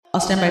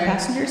standby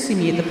passengers, see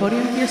me at the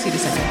podium for your seat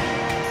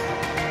assignment.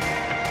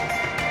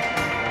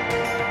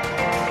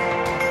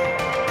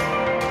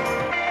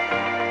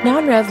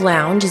 Non-Rev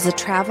Lounge is a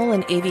travel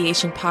and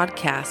aviation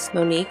podcast.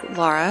 Monique,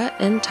 Laura,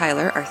 and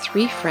Tyler are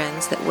three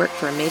friends that work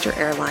for a major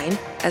airline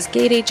as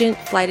gate agent,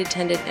 flight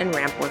attendant, and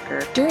ramp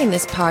worker. During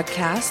this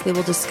podcast, they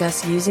will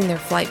discuss using their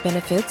flight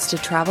benefits to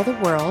travel the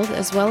world,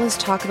 as well as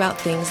talk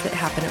about things that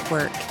happen at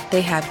work.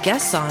 They have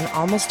guests on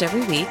almost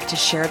every week to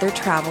share their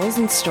travels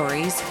and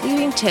stories,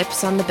 leaving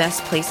tips on the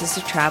best places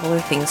to travel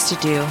or things to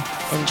do.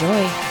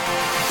 Enjoy!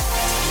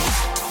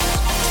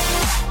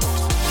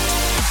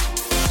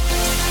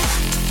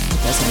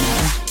 Doesn't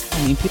matter.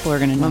 I mean, people are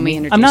going to know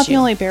me. I'm not the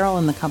only Beril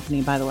in the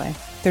company, by the way.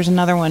 There's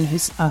another one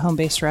who's a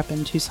home-based rep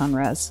in Tucson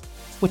Res,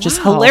 which is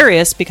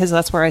hilarious because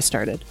that's where I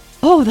started.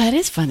 Oh, that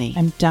is funny.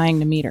 I'm dying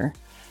to meet her.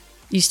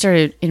 You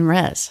started in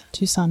Res.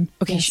 Tucson.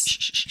 Okay. Yes.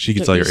 She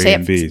gets all your A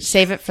and Bs.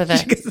 Save it for the...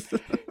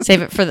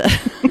 Save it for the...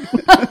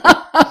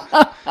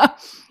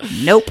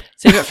 Nope.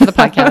 Save it for the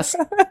podcast.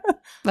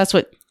 That's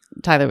what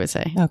Tyler would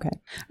say. Okay.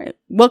 All right.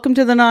 Welcome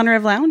to the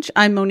Non-Rev Lounge.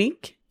 I'm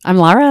Monique. I'm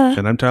Laura.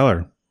 And I'm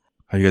Tyler.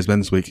 How you guys been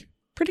this week?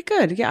 Pretty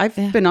good. Yeah, I've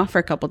been off for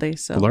a couple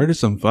days. So Laura did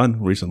some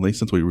fun recently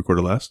since we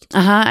recorded last.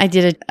 I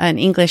did an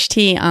English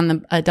tea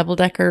on a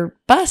double-decker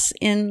bus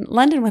in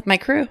London with my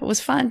crew. It was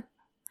fun.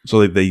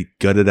 So they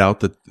gutted out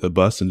the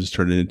bus and just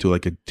turned it into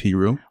like a tea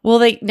room? Well,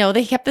 they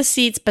kept the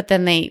seats, but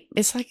then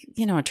it's like,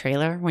 a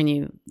trailer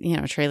when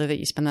a trailer that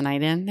you spend the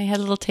night in. They had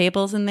little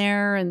tables in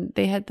there and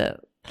they had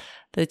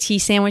the tea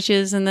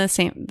sandwiches and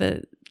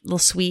the little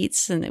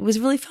sweets, and it was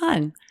really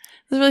fun.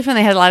 It was really fun.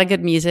 They had a lot of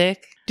good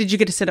music. did you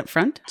get to sit up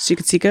front so you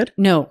could see good?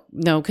 No,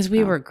 because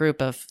we were a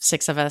group of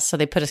 6 of us, so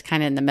they put us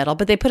kind of in the middle,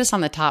 but they put us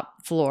on the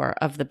top floor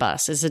of the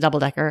bus. It's a double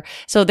decker,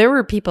 so there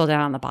were people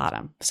down on the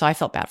bottom. So I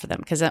felt bad for them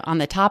because on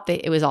the top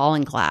it was all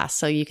in glass,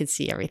 so you could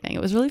see everything.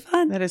 It was really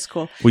fun. That is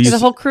cool. Well, the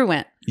whole crew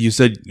went. You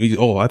said, I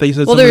thought you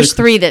said. Well, there's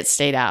 3 that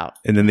stayed out,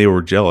 and then they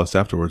were jealous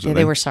afterwards. Yeah,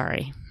 they were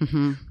sorry.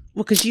 Mm-hmm.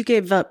 Well, because you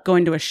gave up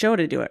going to a show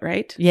to do it,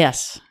 right?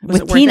 Yes, Was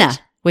with it worth Tina.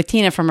 it? With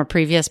Tina from a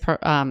previous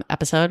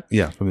episode.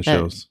 Yeah, from the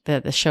shows.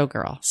 The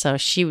showgirl. So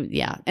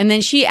and then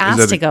she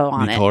asked to go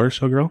on it. You call her a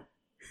showgirl?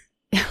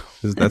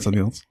 Is that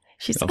something else?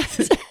 She's Oh.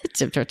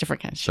 it's a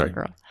different kind of Sorry.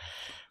 showgirl.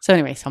 So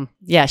anyway,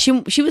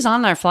 she was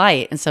on our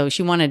flight, and so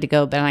she wanted to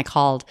go, but I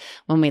called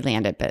when we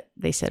landed, but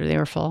they said they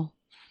were full.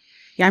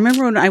 Yeah, I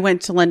remember when I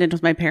went to London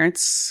with my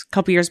parents a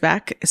couple years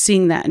back,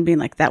 seeing that and being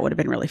like, that would have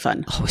been really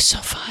fun. Oh, it was so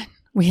fun.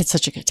 We had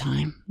such a good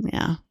time.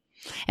 Yeah.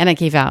 And I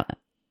gave out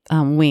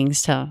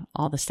wings to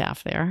all the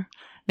staff there.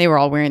 They were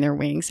all wearing their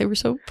wings. They were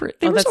so pretty.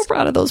 They were so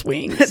proud of those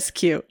wings. That's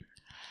cute.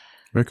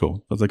 Very cool.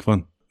 That was like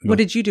fun. What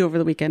did you do over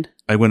the weekend?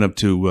 I went up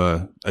to,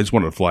 I just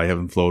wanted to fly. I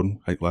haven't flown.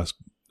 I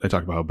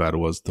talked about how bad it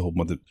was the whole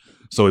month.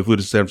 So we flew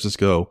to San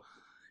Francisco,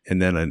 and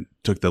then I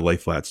took the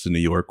light flats to New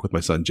York with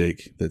my son,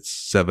 Jake, that's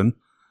 7.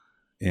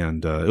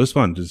 And it was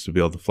fun just to be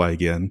able to fly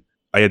again.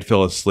 I had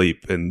fell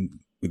asleep, and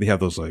they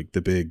have those like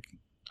the big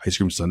ice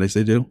cream sundaes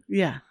they do.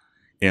 Yeah.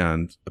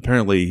 And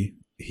apparently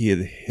he had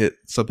hit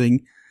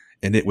something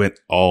and it went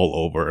all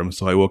over him.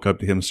 So I woke up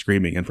to him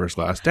screaming in first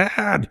class,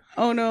 "Dad!"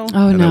 Oh, no.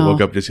 Oh, and no. I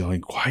woke up just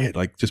yelling, "Quiet,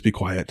 like just be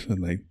quiet."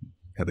 And I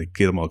had to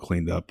get him all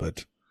cleaned up,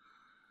 but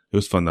it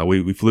was fun though.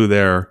 We flew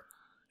there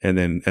and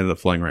then ended up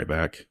flying right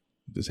back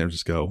to San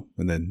Francisco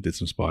and then did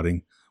some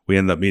spotting. We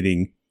ended up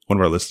meeting one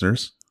of our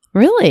listeners,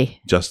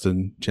 Really?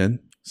 Justin Chen.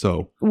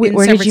 So Where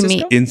San did you meet?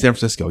 Francisco? in San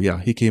Francisco,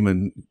 yeah, he came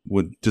and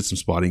did some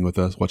spotting with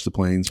us, watched the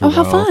planes. For Oh, a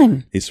how while.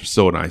 fun. He's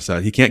so nice.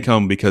 He can't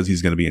come because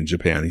he's going to be in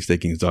Japan. He's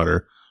taking his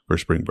daughter for her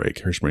spring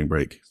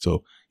break.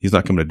 So he's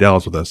not coming to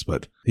Dallas with us,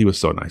 but he was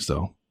so nice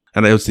though.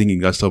 And I was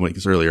thinking, I was telling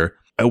this earlier,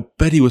 I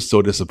bet he was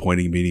so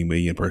disappointing meeting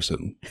me in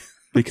person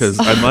because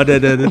I'm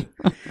unedited.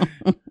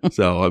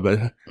 So I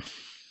bet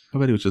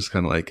he was just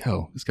kind of like,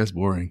 oh, this guy's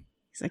boring.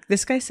 He's like,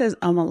 this guy says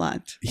a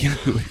lot. Yeah,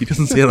 he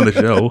doesn't say it on the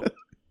show.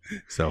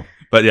 So,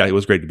 but yeah, it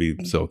was great to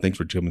be. So thanks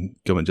for coming,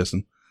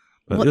 Justin.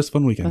 But it was a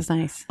fun That weekend. was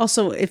nice.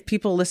 Also, if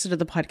people listen to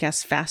the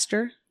podcast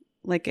faster,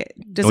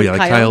 does Like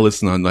Kyle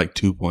listen on like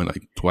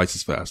twice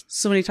as fast.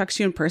 So when he talks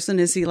to you in person,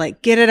 is he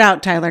like, get it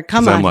out, Tyler,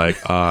 come on. I'm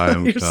like,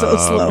 I'm You're so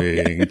slow.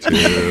 coming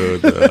to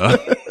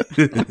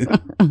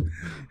the.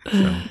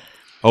 So.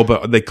 Oh,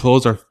 but they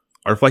closed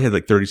our flight had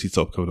like 30 seats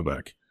up coming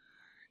back,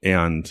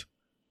 and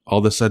all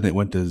of a sudden it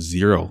went to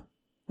 0.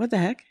 What the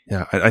heck?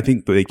 Yeah, I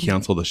think they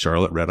canceled the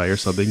Charlotte red eye or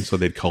something. So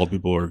they'd called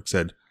people or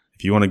said,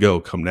 if you want to go,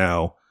 come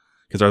now,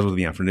 because ours was in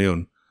the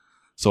afternoon.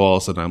 So all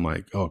of a sudden I'm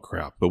like, oh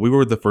crap! But we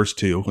were the first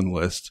 2 on the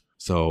list,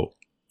 so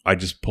I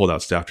just pulled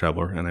out Staff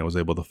Traveler and I was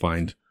able to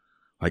find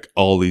like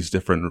all these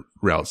different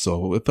routes.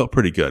 So it felt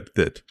pretty good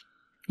that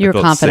You I were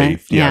felt confident.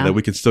 safe. Yeah, that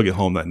we could still get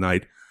home that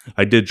night.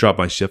 I did drop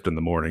my shift in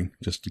the morning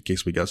just in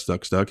case we got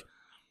stuck.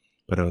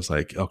 But I was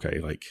like, okay,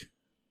 like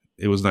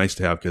it was nice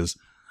to have because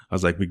I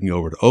was like, we can go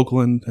over to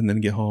Oakland and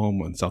then get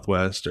home on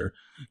Southwest or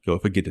go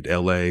if we get to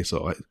LA.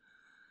 So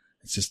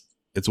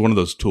it's one of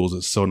those tools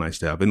that's so nice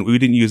to have. And we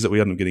didn't use it. We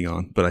ended up getting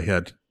on, but I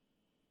had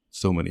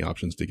so many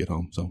options to get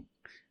home. So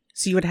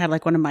So you would have had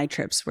like one of my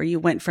trips where you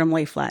went from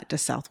lay flat to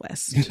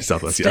Southwest.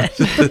 Southwest, yeah.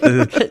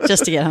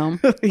 Just to get home.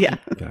 Yeah.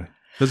 Yeah.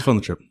 It was a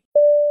fun trip.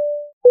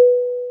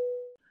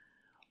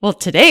 Well,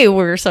 today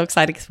we're so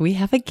excited because we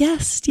have a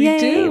guest. We Yay,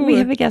 do. we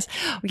have a guest.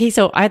 Okay,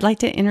 so I'd like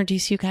to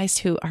introduce you guys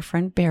to our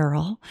friend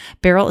Beril.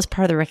 Beril is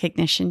part of the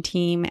recognition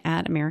team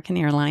at American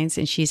Airlines,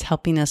 and she's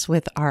helping us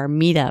with our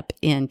meetup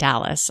in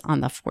Dallas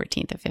on the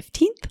 14th and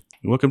 15th.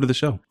 Welcome to the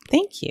show.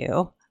 Thank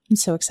you. I'm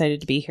so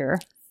excited to be here.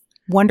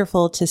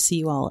 Wonderful to see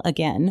you all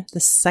again. The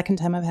second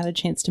time I've had a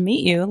chance to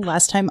meet you.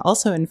 Last time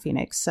also in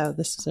Phoenix. So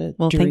this is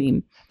a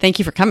dream. Thank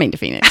you for coming to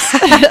Phoenix.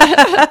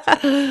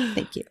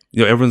 Thank you.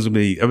 You know,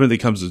 everyone that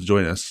comes to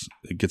join us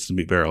gets to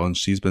meet Beril, and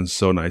she's been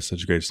so nice,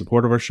 such a great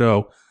support of our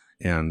show,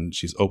 and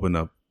she's opened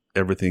up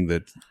everything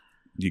that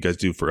you guys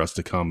do for us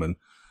to come, and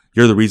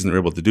you're the reason we're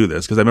able to do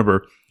this. Because I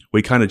remember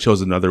we kind of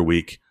chose another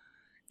week,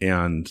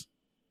 and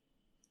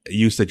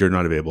you said you're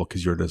not available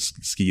because you're at a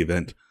ski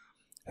event.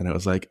 And I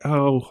was like,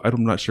 oh,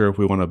 I'm not sure if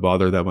we want to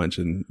bother that much.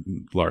 And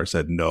Laura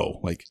said, no,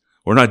 like,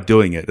 we're not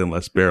doing it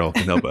unless Beril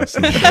can help us.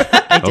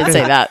 I did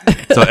say that.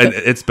 So and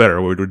it's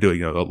better. We're doing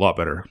it a lot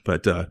better.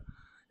 But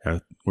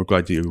we're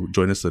glad you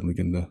join us and we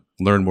can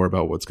learn more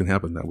about what's going to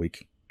happen that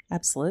week.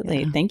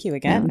 Absolutely. Yeah. Thank you Yeah,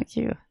 again. thank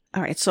you.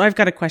 All right. So I've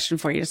got a question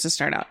for you just to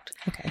start out.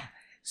 Okay.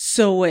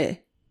 So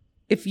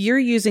if you're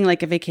using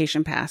like a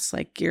vacation pass,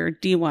 like your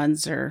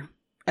D1s or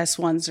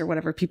S1s or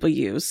whatever people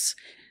use,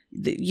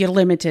 you're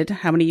limited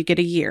how many you get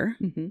a year.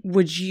 Mm-hmm.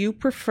 Would you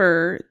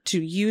prefer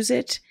to use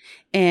it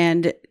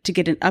and to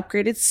get an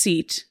upgraded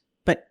seat,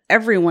 but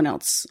everyone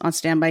else on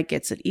standby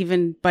gets it,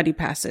 even buddy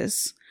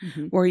passes,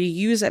 Mm-hmm. or you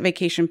use that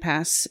vacation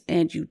pass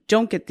and you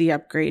don't get the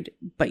upgrade,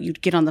 but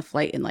you'd get on the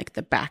flight in like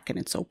the back and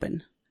it's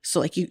open. So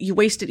like you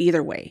waste it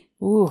either way.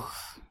 Ooh.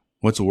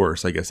 What's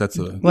worse? I guess that's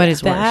a What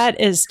is worse? That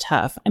is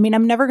tough. I mean,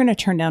 I'm never going to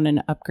turn down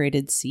an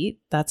upgraded seat.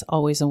 That's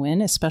always a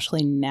win,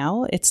 especially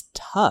now. It's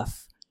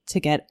tough to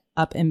get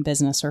up in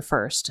business or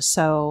first.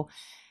 So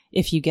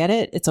if you get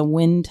it, it's a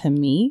win to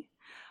me,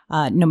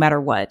 no matter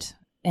what.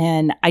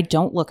 And I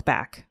don't look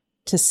back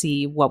to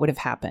see what would have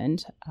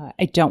happened.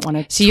 I don't want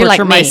to So you're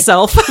torture like me.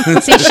 myself.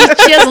 See,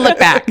 she doesn't look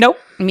back. Nope.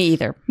 Me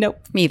either. Nope.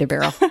 Me either,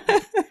 Beril.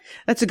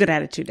 That's a good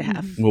attitude to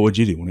have. What would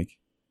you do, Monique?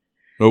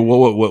 Or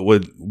what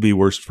would be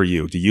worst for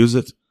you? To use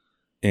it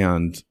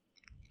and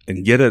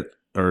get it,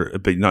 or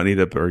but not need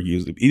it, or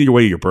use it? Either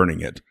way, you're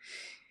burning it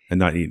and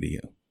not needing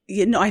it.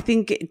 You know, I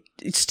think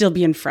it'd still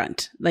be in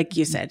front, like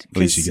you said. At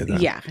least you get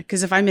that. Yeah,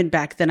 because if I'm in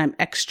back, then I'm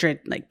extra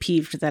like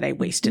peeved that I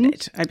wasted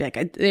it. I'd be like,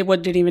 it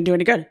didn't even do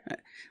any good.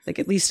 Like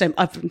at least I'm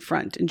up in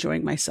front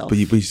enjoying myself. But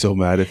you'd be so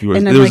mad if you were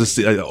And there then, was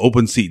an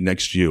open seat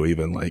next to you.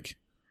 Even like,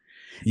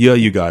 yeah,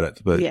 you got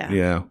it, but Yeah.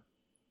 yeah,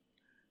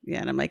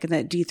 Yeah, and I'm like, and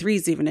that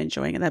D3's even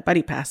enjoying it, that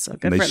buddy pass. So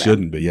good they for them.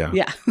 shouldn't be. Yeah.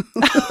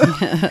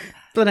 Yeah.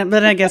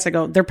 But I guess I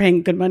go, they're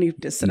paying good money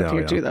to sit up No,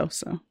 here yeah. too, though.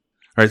 So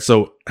All right.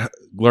 So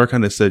Laura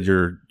kind of said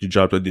your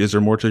job. Is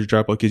there more to your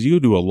job? Because you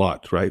do a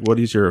lot, right? What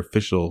is your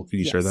official? Can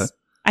you share that?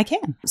 I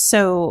can.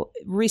 So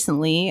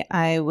recently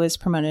I was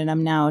promoted.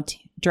 I'm now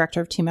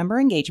Director of Team Member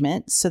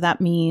Engagement. So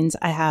that means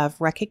I have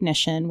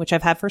recognition, which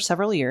I've had for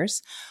several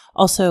years.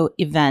 Also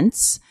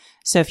events.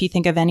 So if you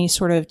think of any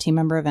sort of team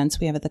member events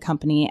we have at the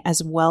company,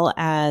 as well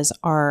as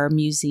our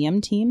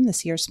museum team, the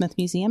Sierra Smith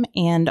Museum,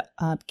 and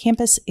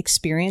campus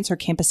experience or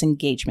campus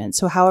engagement.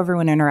 So how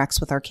everyone interacts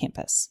with our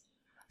campus.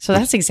 So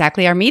that's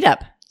exactly our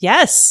meetup.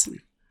 Yes.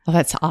 Well,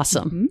 that's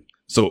awesome. Mhm.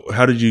 So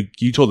how did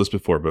you told us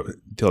before, but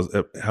tell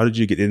us, how did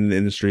you get in the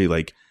industry?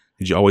 Like,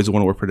 did you always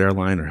want to work for an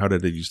airline, or how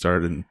did you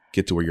start and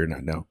get to where you're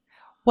at now?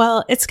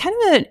 Well, it's kind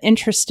of an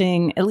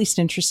interesting, at least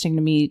interesting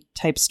to me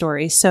type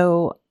story.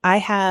 So I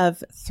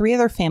have 3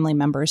 other family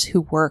members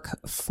who work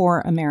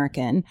for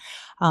American.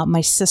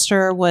 My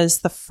sister was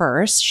the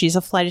first. She's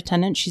a flight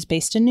attendant. She's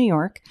based in New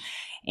York.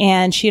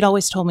 And she had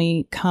always told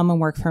me, come and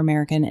work for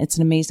American. It's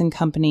an amazing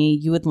company.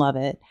 You would love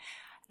it.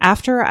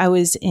 After I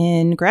was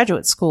in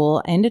graduate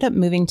school, I ended up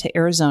moving to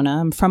Arizona.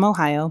 I'm from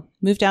Ohio,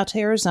 moved out to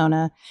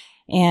Arizona.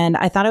 And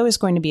I thought I was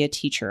going to be a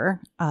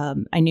teacher.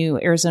 I knew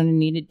Arizona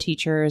needed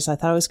teachers. I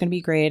thought it was going to be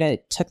great. I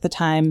took the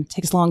time, it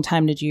takes a long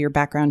time to do your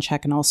background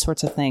check and all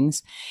sorts of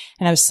things.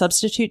 And I was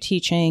substitute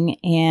teaching.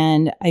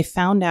 And I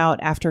found out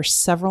after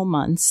several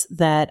months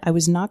that I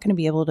was not going to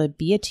be able to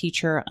be a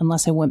teacher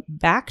unless I went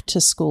back to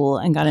school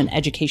and got an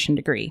education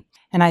degree.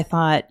 And I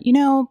thought,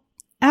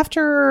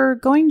 after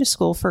going to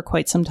school for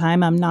quite some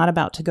time, I'm not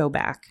about to go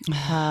back.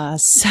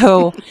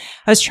 So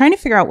I was trying to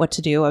figure out what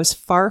to do. I was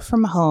far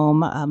from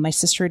home. My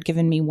sister had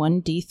given me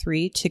one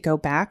D3 to go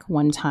back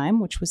one time,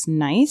 which was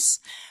nice.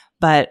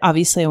 But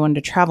obviously I wanted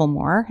to travel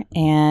more.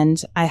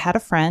 And I had a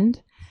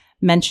friend,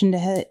 mentioned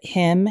to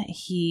him,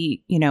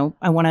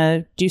 I want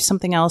to do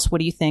something else. What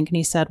do you think? And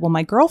he said, well,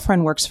 my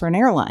girlfriend works for an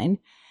airline.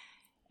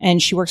 And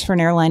she works for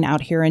an airline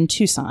out here in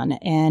Tucson.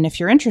 And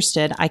if you're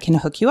interested, I can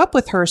hook you up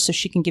with her so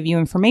she can give you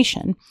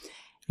information.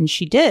 And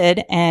she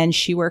did. And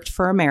she worked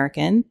for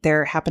American.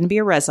 There happened to be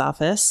a res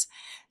office.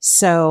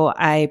 So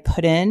I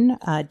put in,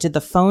 did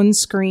the phone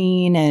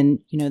screen and,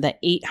 the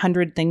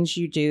 800 things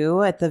you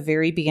do at the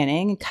very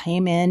beginning,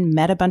 came in,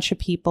 met a bunch of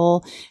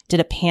people, did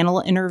a panel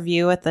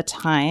interview at the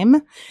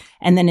time,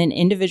 and then an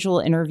individual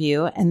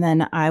interview. And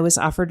then I was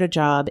offered a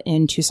job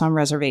in Tucson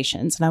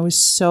reservations. And I was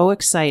so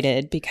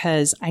excited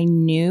because I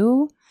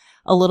knew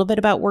a little bit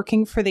about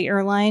working for the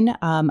airline.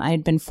 I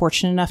had been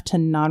fortunate enough to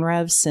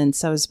non-rev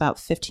since I was about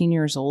 15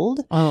 years old.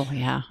 Oh,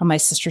 yeah. On my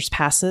sister's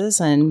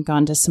passes and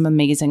gone to some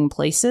amazing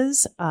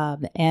places.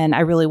 And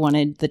I really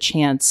wanted the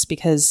chance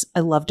because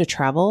I love to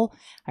travel.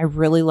 I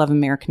really love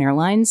American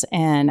Airlines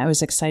and I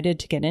was excited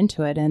to get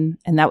into it. And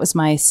that was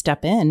my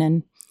step in.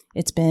 And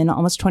it's been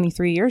almost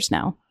 23 years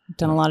now. I've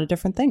done a lot of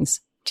different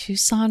things.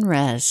 Tucson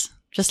Res.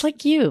 Just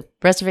like you,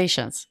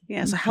 reservations.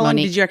 Yeah. So how long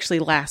did you actually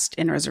last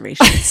in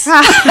reservations?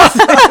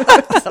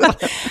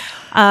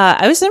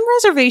 I was in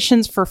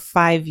reservations for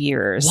 5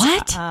 years.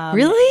 What?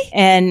 Really?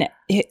 And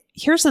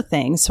here's the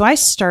thing. So I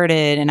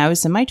started and I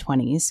was in my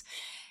 20s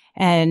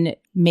and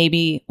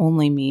maybe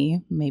only me,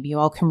 maybe you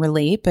all can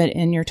relate, but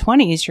in your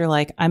 20s, you're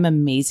like, I'm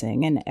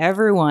amazing and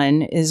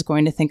everyone is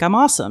going to think I'm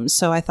awesome.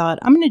 So I thought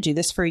I'm going to do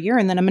this for a year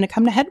and then I'm going to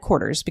come to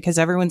headquarters because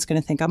everyone's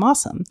going to think I'm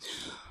awesome.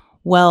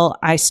 Well,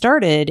 I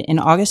started in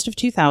August of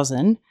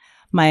 2000.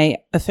 My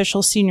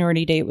official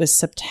seniority date was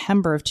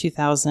September of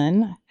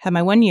 2000, had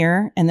my 1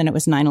 year, and then it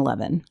was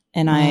 9/11.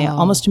 And I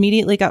almost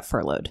immediately got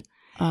furloughed.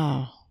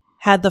 Oh.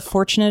 Had the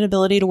fortunate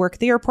ability to work at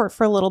the airport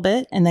for a little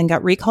bit and then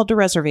got recalled to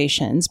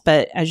reservations.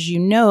 But as you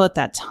know, at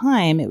that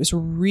time, it was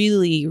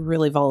really,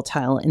 really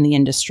volatile in the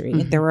industry.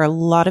 Mm-hmm. There were a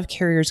lot of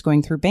carriers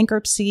going through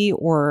bankruptcy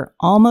or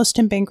almost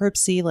in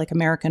bankruptcy like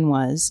American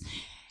was.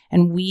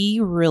 And we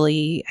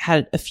really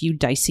had a few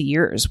dicey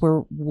years where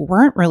we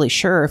weren't really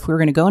sure if we were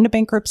going to go into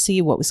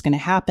bankruptcy, what was going to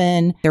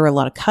happen. There were a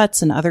lot of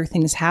cuts and other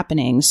things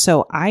happening.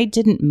 So I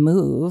didn't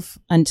move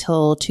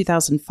until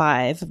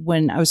 2005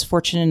 when I was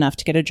fortunate enough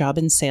to get a job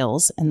in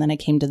sales. And then I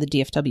came to the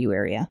DFW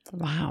area.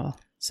 Wow.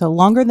 So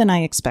longer than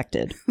I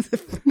expected.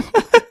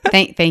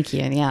 Thank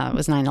you. Yeah, it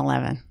was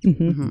 9/11. Mm-hmm.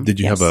 Mm-hmm. Did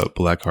you have a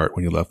black heart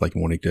when you left like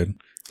Monique did?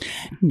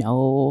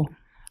 No.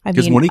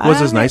 Because Monique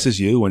was as nice as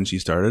you when she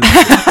started.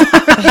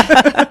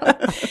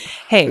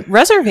 Hey,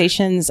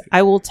 reservations,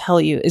 I will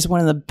tell you, is one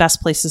of the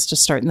best places to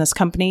start in this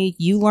company.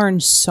 You learn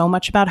so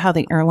much about how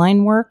the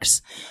airline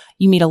works.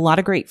 You meet a lot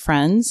of great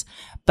friends,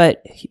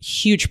 but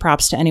huge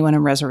props to anyone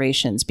in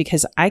reservations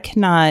because I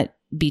cannot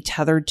be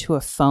tethered to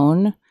a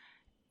phone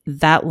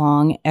that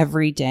long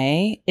every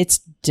day. It's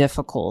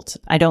difficult.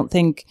 I don't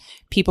think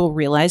people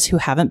realize who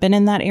haven't been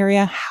in that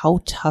area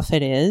how tough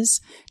it is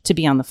to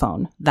be on the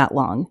phone that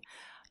long.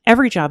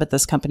 Every job at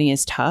this company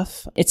is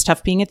tough. It's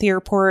tough being at the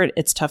airport.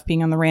 It's tough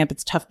being on the ramp.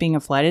 It's tough being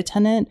a flight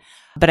attendant.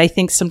 But I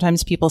think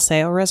sometimes people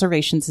say,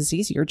 reservations is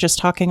easier. Just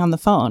talking on the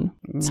phone.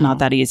 It's not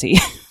that easy.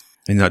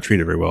 And not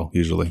treated very well,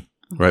 usually.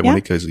 Right, Yeah.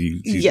 Monique? Because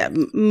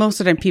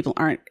most of the time people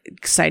aren't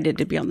excited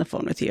to be on the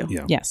phone with you.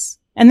 Yeah. Yes.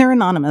 And they're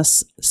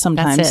anonymous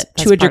sometimes That's to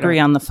a part of degree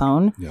it. on the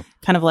phone, Yep.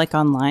 kind of like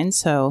online.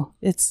 So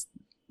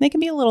they can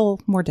be a little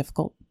more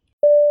difficult.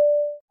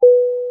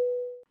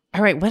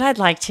 All right. What I'd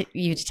like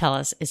you to tell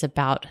us is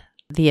about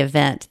the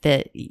event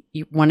that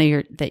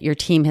your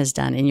team has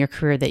done in your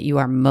career that you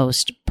are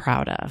most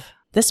proud of.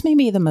 This may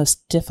be the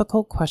most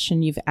difficult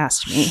question you've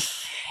asked me.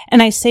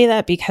 And I say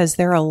that because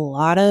there are a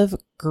lot of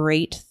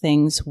great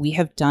things we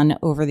have done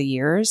over the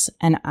years.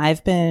 And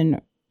I've been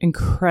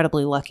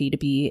incredibly lucky to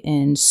be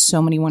in so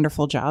many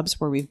wonderful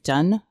jobs where we've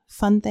done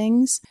fun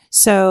things.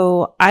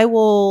 So I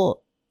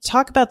will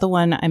talk about the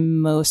one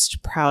I'm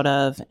most proud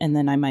of, and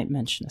then I might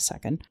mention a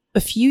second. A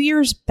few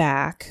years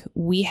back,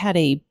 we had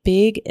a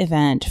big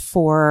event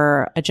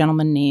for a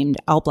gentleman named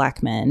Al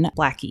Blackman,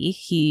 Blackie.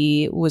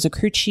 He was a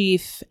crew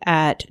chief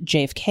at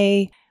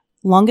JFK,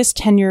 longest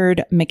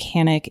tenured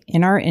mechanic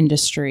in our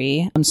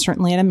industry,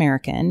 certainly at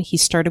American. He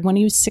started when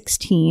he was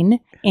 16,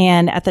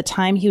 and at the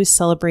time he was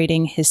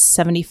celebrating his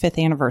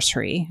 75th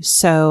anniversary.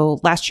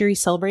 So last year he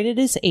celebrated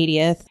his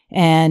 80th,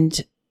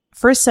 and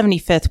for his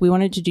 75th, we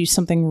wanted to do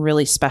something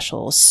really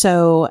special.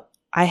 So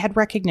I had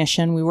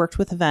recognition. We worked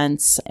with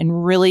events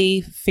and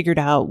really figured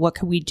out what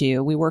could we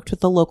do. We worked with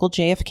the local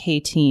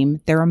JFK team.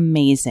 They're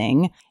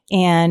amazing.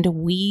 And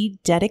we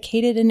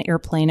dedicated an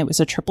airplane. It was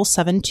a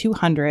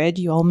 777-200.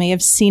 You all may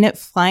have seen it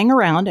flying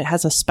around. It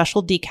has a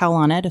special decal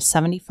on it, a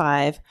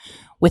 75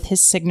 with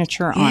his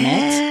signature on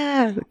it.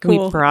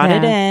 Cool. We brought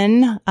it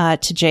in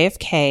to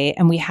JFK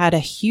and we had a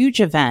huge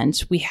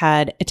event. We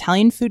had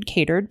Italian food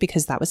catered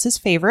because that was his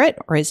favorite,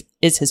 or is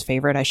his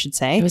favorite, I should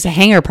say. It was a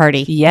hangar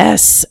party.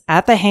 Yes,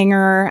 at the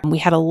hangar. We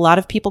had a lot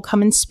of people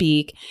come and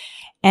speak.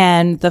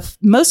 And the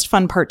most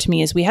fun part to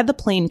me is we had the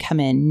plane come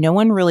in. No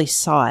one really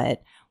saw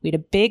it. We had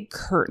a big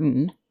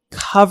curtain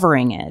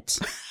covering it.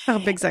 How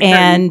big's that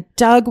And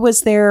Doug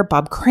was there.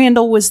 Bob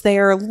Crandall was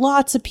there.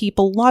 Lots of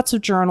people, lots of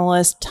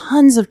journalists,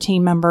 tons of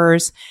team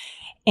members,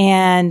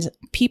 and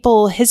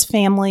people, his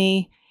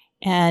family,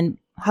 and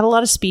had a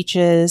lot of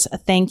speeches, a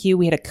thank you.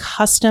 We had a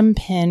custom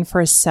pin for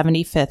his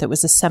 75th. It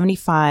was a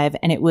 75,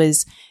 and it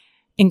was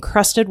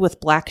encrusted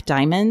with black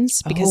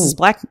diamonds because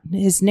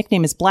his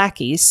nickname is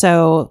Blackie.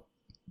 So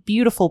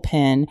beautiful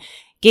pin.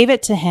 Gave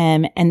it to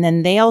him, and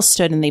then they all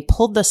stood and they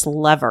pulled this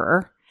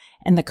lever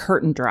and the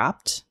curtain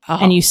dropped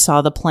and you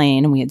saw the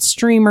plane, and we had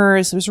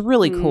streamers. It was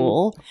really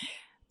cool,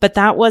 but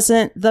that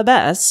wasn't the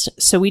best.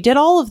 So we did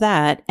all of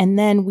that. And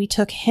then we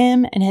took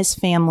him and his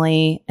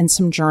family and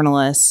some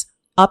journalists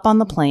up on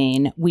the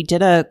plane. We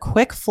did a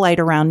quick flight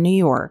around New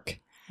York.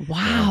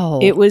 Wow.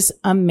 It was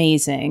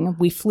amazing.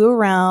 We flew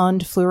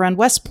around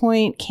West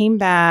Point, came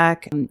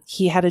back.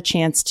 He had a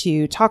chance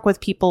to talk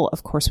with people.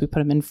 Of course, we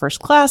put him in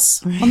first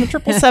class on the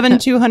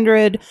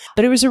 777-200,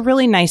 but it was a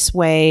really nice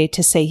way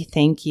to say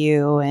thank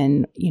you.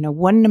 And,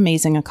 what an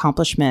amazing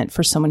accomplishment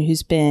for someone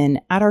who's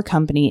been at our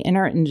company, in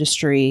our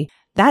industry.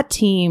 That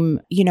team,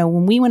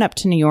 when we went up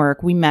to New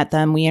York, we met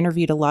them. We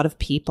interviewed a lot of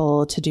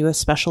people to do a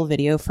special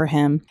video for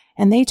him.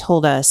 And they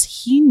told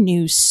us he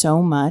knew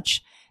so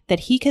much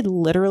that he could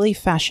literally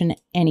fashion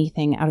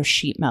anything out of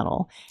sheet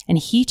metal. And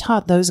he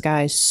taught those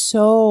guys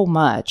so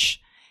much,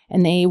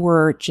 and they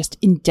were just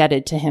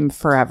indebted to him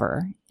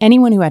forever.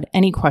 Anyone who had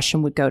any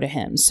question would go to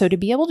him. So to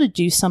be able to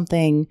do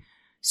something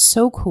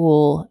so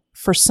cool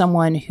for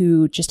someone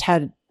who just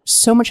had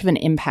so much of an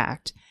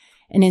impact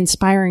and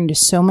inspiring to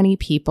so many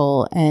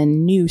people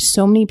and knew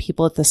so many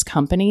people at this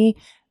company,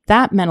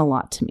 that meant a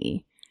lot to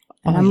me.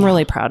 And I'm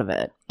really proud of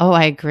it. Oh,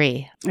 I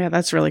agree. Yeah,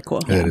 that's really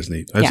cool. Yeah, that is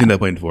neat. I've seen that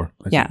plane before.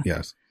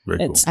 Yes. Very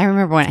cool. I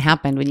remember when it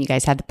happened, when you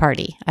guys had the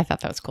party. I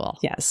thought that was cool.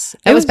 Yes.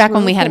 It was back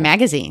when we had a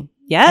magazine.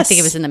 Yes. I think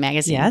it was in the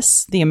magazine.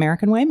 Yes. The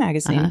American Way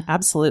magazine.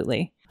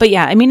 Absolutely. But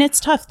yeah, it's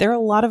tough. There are a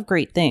lot of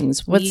great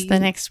things. What's the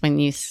next one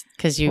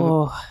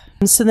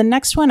So the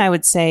next one, I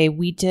would say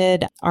we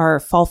did our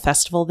fall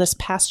festival this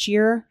past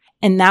year,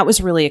 and that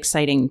was really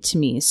exciting to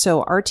me.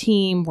 So our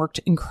team worked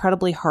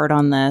incredibly hard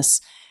on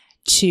this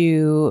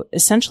to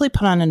essentially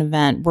put on an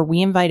event where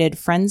we invited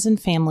friends and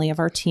family of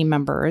our team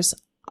members,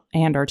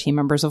 and our team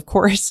members, of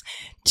course,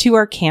 to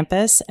our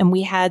campus. And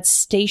we had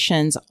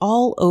stations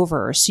all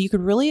over, so you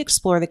could really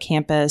explore the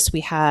campus.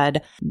 We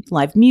had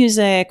live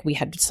music, we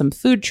had some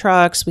food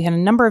trucks, we had a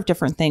number of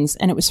different things,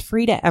 and it was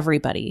free to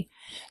everybody.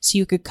 So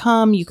you could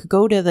come, you could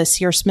go to the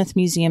C.R. Smith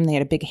Museum. They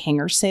had a big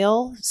hanger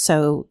sale.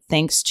 So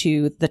thanks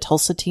to the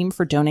Tulsa team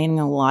for donating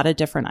a lot of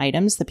different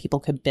items that people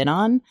could bid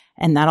on.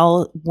 And that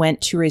all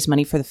went to raise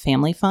money for the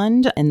family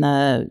fund in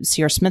the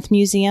C.R. Smith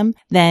Museum.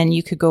 Then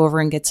you could go over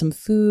and get some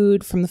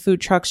food from the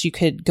food trucks. You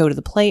could go to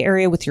the play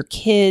area with your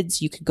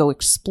kids. You could go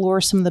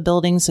explore some of the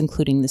buildings,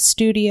 including the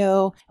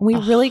studio. And we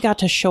really got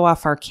to show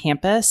off our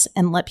campus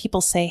and let people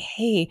say,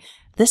 hey,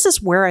 this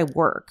is where I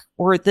work,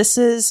 or this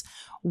is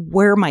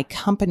where my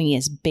company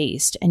is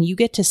based. And you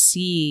get to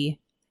see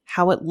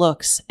how it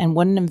looks and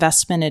what an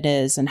investment it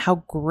is and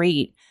how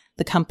great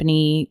the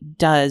company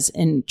does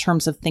in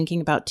terms of thinking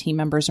about team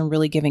members and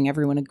really giving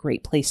everyone a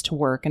great place to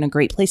work and a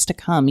great place to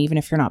come, even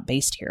if you're not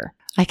based here.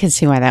 I can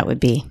see why that would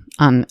be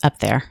up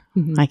there.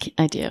 Mm-hmm.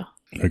 I do.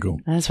 Very cool.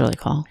 That's really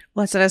cool.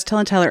 Well, that's what I was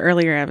telling Tyler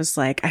earlier. I was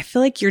like, I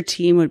feel like your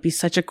team would be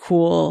such a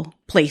cool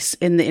place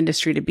in the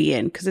industry to be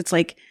in, because it's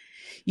like,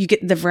 you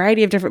get the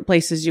variety of different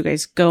places you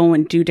guys go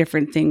and do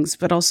different things,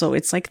 but also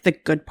it's like the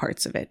good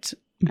parts of it.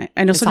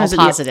 I know it's sometimes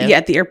all positive.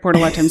 at the airport, a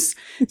lot of times,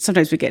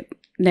 sometimes we get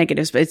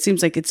negatives, but it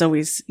seems like it's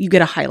always, you get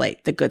to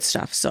highlight the good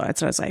stuff. So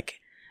that's what I was like,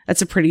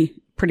 that's a pretty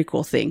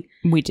cool thing.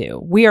 We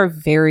do. We are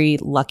very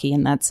lucky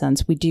in that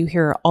sense. We do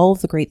hear all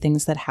of the great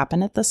things that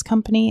happen at this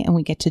company, and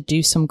we get to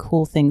do some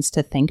cool things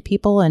to thank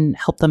people and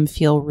help them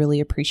feel really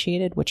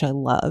appreciated, which I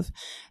love.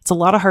 It's a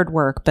lot of hard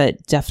work,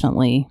 but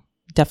definitely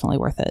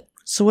worth it.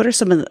 So what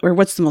are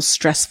what's the most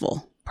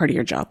stressful part of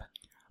your job?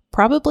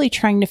 Probably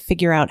trying to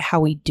figure out how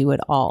we do it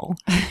all.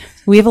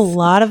 We have a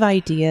lot of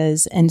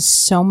ideas and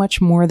so much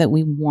more that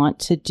we want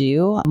to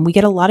do. We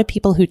get a lot of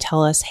people who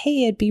tell us,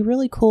 hey, it'd be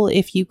really cool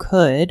if you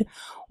could,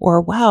 or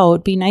wow,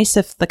 it'd be nice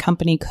if the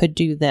company could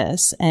do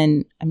this.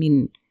 And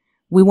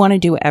we want to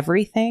do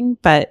everything,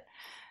 but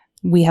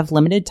we have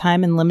limited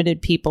time and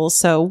limited people.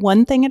 So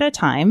one thing at a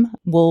time,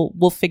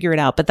 we'll figure it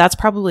out. But that's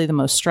probably the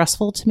most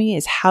stressful to me,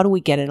 is how do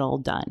we get it all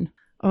done?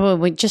 Oh,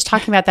 we're just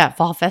talking about that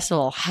fall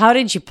festival. How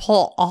did you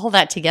pull all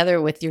that together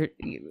with your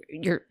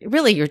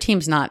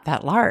team's not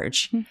that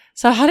large.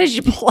 So how did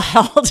you pull it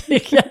all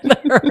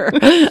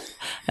together?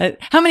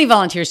 How many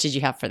volunteers did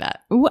you have for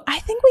that? I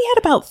think we had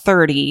about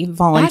 30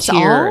 volunteers.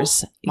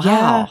 That's all? Wow.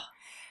 Yeah.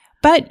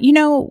 But,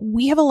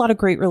 we have a lot of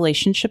great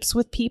relationships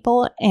with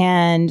people,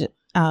 and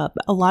a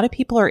lot of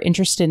people are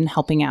interested in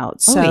helping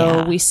out.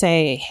 So we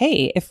say,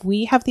 hey, if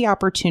we have the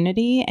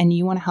opportunity and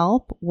you want to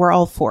help, we're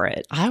all for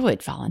it. I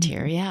would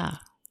volunteer. Yeah.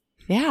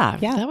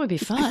 That would be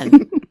fun.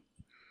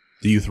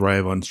 Do you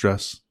thrive on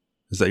stress?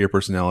 Is that your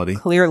personality?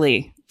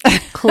 Clearly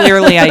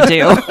I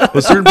do.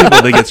 Well, certain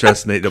people, they get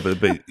stressed, and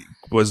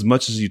but as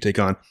much as you take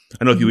on,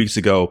 I know a few weeks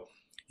ago,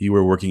 you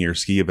were working your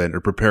ski event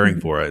or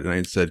preparing for it. And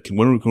I said,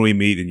 when can we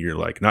meet? And you're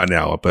like, not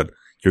now, but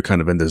you're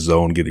kind of in the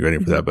zone getting ready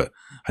for that. But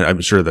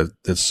I'm sure that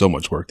there's so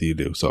much work that you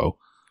do. So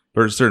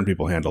certain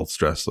people handle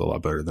stress a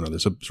lot better than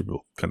others. Some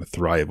people kind of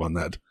thrive on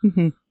that.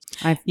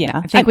 I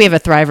think we have a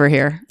thriver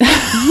here.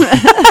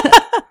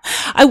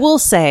 I will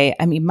say,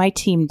 I mean, my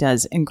team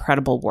does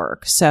incredible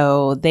work.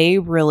 So they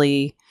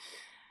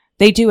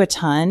do a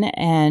ton.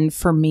 And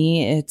for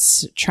me,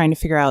 it's trying to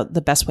figure out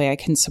the best way I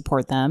can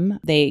support them.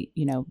 They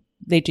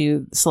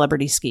do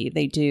celebrity ski.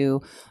 They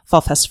do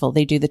fall festival.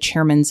 They do the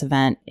chairman's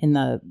event in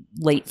the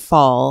late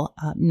fall,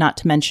 not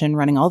to mention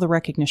running all the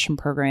recognition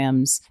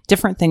programs,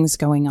 different things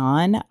going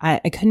on. I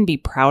couldn't be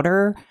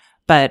prouder,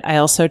 but I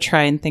also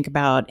try and think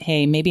about,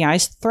 hey, maybe I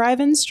thrive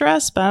in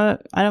stress,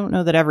 but I don't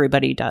know that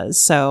everybody does.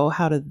 So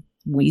how do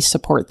we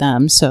support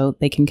them so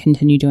they can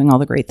continue doing all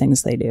the great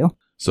things they do?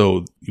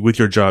 So with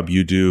your job,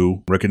 you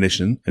do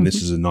recognition, and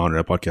this is a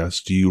non-rev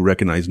podcast. Do you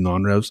recognize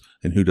non-revs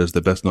and who does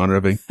the best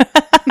non-revving?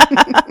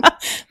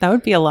 That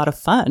would be a lot of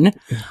fun.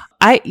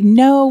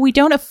 No, we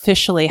don't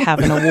officially have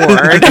an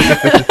award.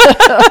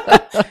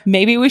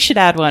 Maybe we should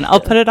add one. I'll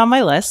put it on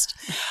my list.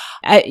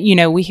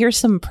 We hear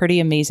some pretty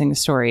amazing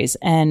stories,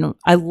 and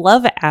I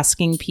love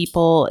asking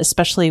people,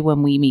 especially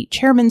when we meet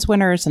chairman's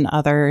winners and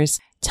others,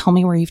 tell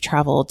me where you've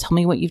traveled. Tell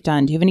me what you've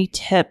done. Do you have any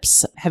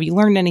tips? Have you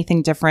learned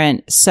anything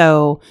different?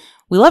 So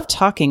we love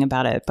talking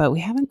about it, but we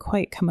haven't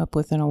quite come up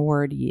with an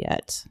award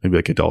yet. Maybe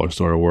like a dollar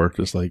store award,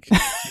 just like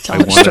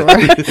Dollar store.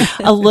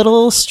 A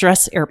little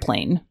stress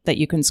airplane that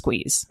you can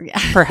squeeze,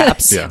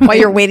 perhaps. Yeah. While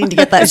you're waiting to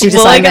get that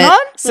student Will I get assignment.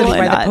 on? Sitting Will I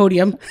by not? the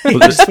podium. Well,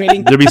 Just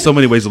waiting. there'd be so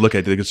many ways to look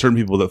at it. There's certain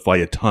people that fly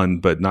a ton,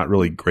 but not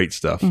really great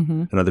stuff.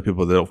 Mhm. And other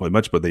people that don't fly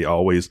much, but they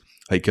always,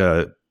 like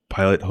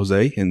pilot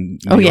Jose in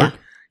Oh, New yeah. York,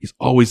 he's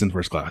always in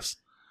first class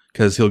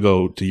because he'll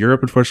go to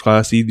Europe in first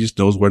class. He just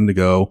knows when to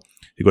go.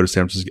 You go to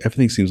San Francisco.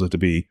 Everything seems like to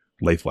be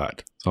lay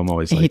flat. So I'm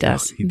always like, He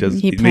does. oh, he does. He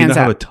He may plans not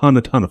have out.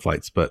 a ton of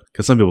flights, but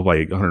because some people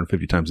fly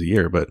 150 times a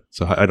year, but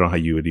so I don't know how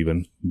you would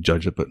even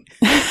judge it, but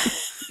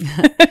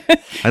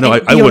I know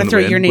And I you wanna wouldn't throw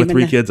your win. name With in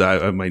 3 the- kids.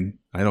 I mean,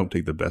 I don't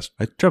take the best.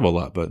 I travel a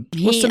lot, but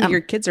Well, some of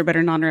your kids are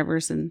better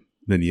non-revers than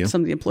then you.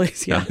 some of the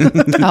employees. Yeah.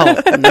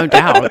 Oh, no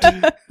doubt.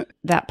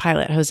 That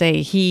pilot,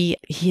 Jose, he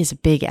is a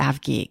big av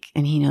geek,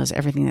 and he knows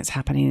everything that's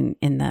happening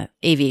in the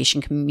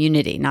aviation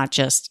community, not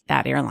just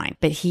that airline.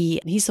 But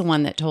he's the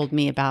one that told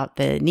me about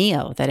the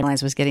Neo, that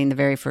Airlines was getting the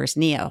very first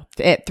Neo,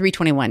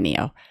 321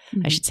 Neo.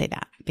 I should say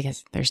that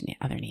because there's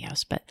other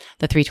Neos, but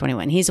the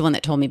 321. He's the one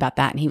that told me about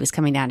that, and he was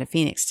coming down to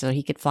Phoenix so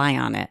he could fly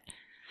on it.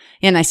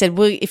 And I said,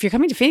 well, if you're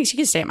coming to Phoenix, you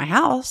can stay at my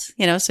house,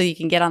 so you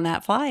can get on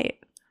that flight.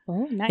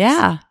 Oh, nice.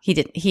 Yeah, he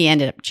did. He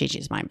ended up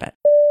changing his mind, but.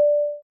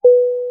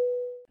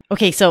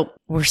 Okay, so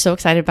we're so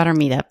excited about our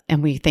meetup,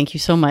 and we thank you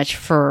so much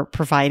for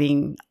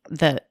providing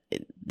the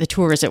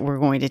tours that we're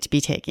going to be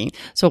taking.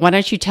 So why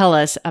don't you tell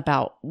us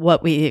about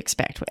what we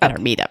expect at our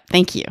meetup?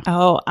 Thank you.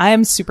 Oh, I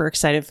am super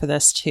excited for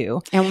this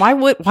too. And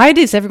why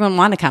does everyone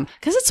want to come?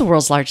 Because it's the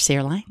world's largest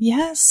airline.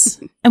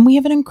 Yes. And we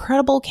have an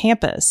incredible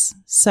campus.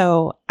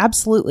 So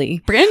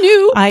absolutely. Brand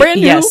new.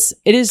 Yes,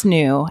 it is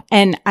new.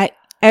 And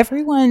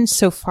everyone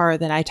so far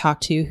that I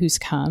talked to who's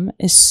come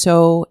is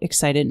so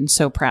excited and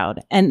so proud.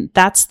 And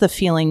that's the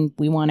feeling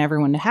we want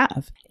everyone to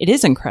have. It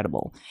is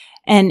incredible.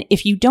 And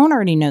if you don't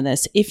already know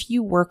this, if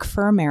you work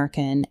for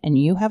American and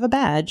you have a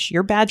badge,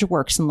 your badge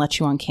works and lets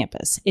you on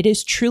campus. It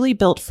is truly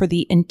built for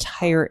the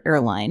entire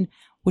airline,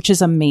 which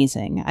is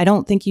amazing. I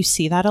don't think you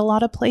see that a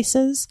lot of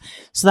places.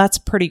 So that's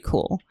pretty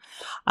cool.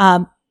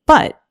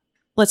 But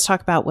let's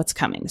talk about what's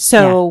coming.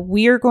 So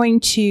we are going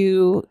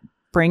to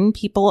bring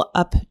people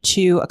up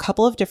to a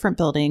couple of different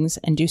buildings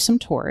and do some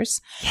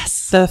tours.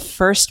 Yes. The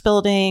first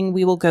building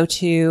we will go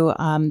to,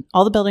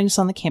 all the buildings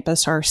on the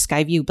campus are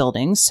Skyview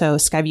buildings. So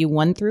Skyview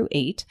 1 through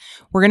 8.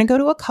 We're going to go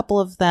to a couple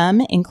of them,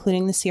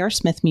 including the C.R.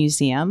 Smith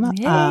Museum,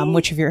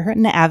 which if you're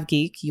an Av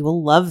Geek, you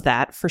will love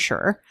that for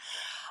sure.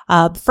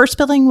 The first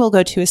building we'll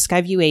go to is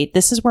Skyview 8.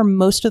 This is where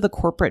most of the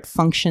corporate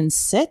functions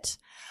sit.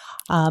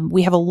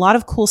 We have a lot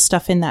of cool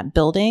stuff in that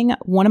building.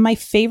 One of my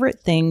favorite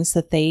things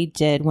that they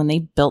did when they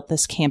built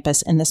this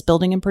campus and this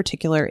building in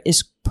particular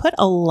is put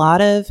a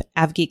lot of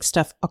AvGeek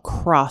stuff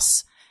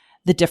across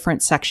the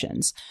different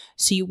sections.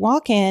 So you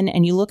walk in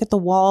and you look at the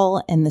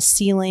wall and the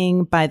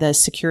ceiling by the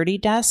security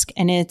desk,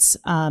 and it's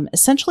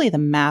essentially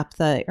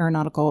the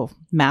aeronautical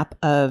map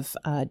of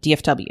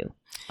DFW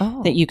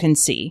that you can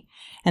see.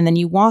 And then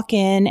you walk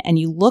in and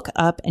you look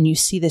up and you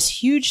see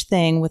this huge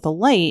thing with a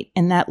light,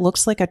 and that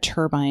looks like a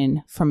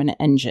turbine from an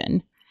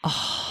engine.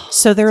 Oh,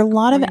 so there are a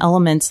lot of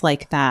elements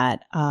like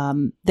that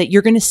that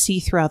you're going to see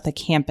throughout the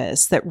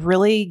campus that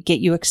really get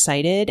you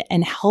excited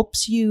and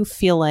helps you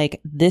feel like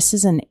this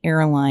is an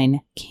airline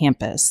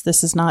campus.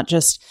 This is not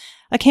just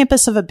a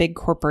campus of a big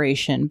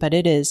corporation, but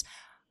it is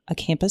a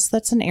campus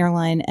that's an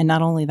airline. And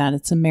not only that,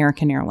 it's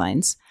American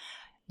Airlines.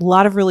 A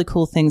lot of really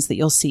cool things that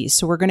you'll see.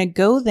 So we're going to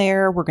go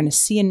there. We're going to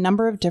see a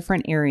number of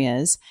different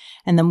areas,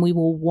 and then we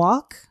will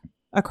walk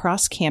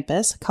across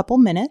campus a couple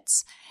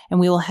minutes, and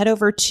we will head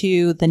over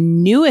to the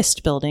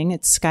newest building.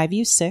 It's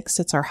Skyview 6.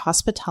 It's our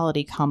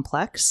hospitality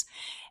complex.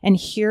 And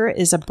here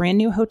is a brand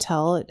new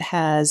hotel. It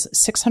has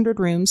 600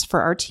 rooms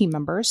for our team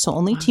members, so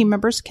only team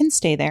members can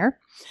stay there.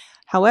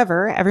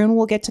 However, everyone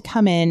will get to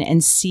come in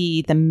and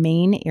see the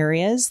main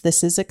areas.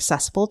 This is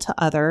accessible to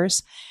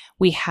others.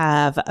 We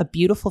have a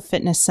beautiful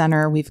fitness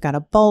center. We've got a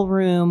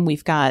ballroom.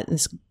 We've got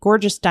this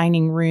gorgeous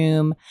dining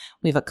room.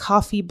 We have a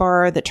coffee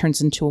bar that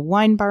turns into a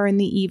wine bar in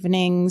the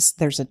evenings.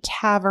 There's a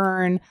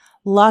tavern,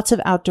 lots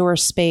of outdoor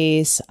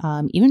space,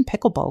 even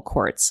pickleball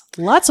courts.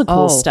 Lots of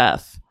cool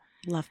stuff.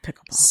 Love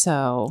pickleball.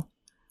 So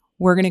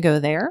we're going to go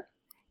there.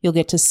 You'll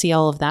get to see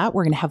all of that.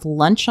 We're going to have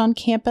lunch on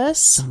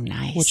campus,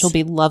 Nice. which will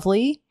be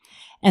lovely.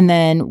 And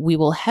then we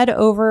will head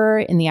over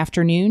in the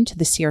afternoon to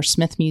the C.R.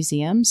 Smith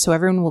Museum. So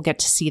everyone will get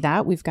to see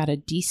that. We've got a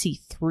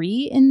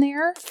DC-3 in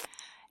there,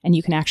 and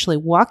you can actually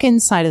walk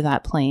inside of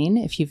that plane.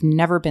 If you've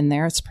never been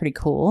there, it's pretty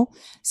cool.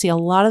 See a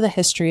lot of the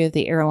history of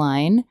the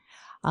airline,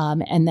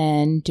 and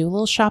then do a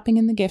little shopping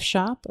in the gift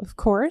shop, of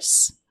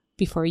course,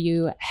 before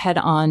you head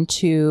on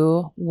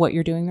to what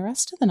you're doing the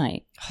rest of the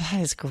night. Oh,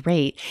 that is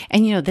great.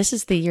 And, this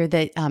is the year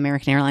that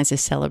American Airlines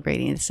is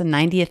celebrating. It's the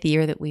 90th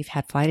year that we've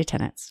had flight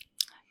attendants.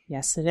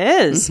 Yes, it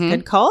is. Mhm.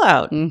 Good call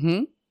out.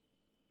 Mm-hmm.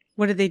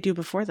 What did they do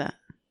before that?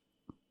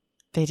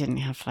 They didn't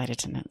have flight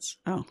attendants.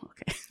 Oh,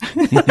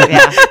 okay.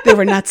 Yeah. They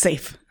were not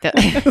safe.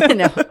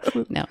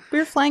 No. We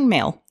were flying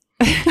mail.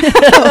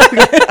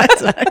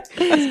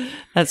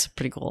 That's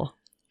pretty cool.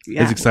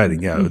 Yeah. It's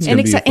exciting. Yeah. It's And going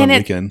to be a exci- fun and it-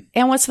 weekend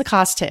And what's the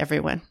cost to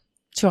everyone?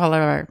 To all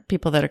of our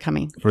people that are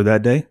coming? for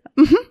that day.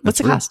 Mm-hmm. What's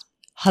the free. cost?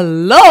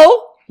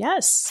 Hello?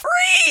 Yes,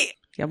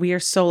 Yeah, we are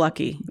so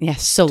lucky.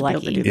 Yes, so be able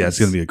to lucky. do Yeah, it's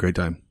going to be a great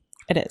time.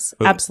 it is.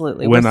 But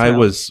Absolutely. When We're I thrilled.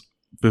 was,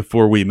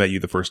 before we met you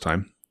the first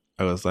time,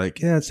 I was like,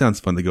 yeah, it sounds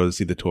fun to go to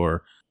see the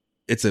tour.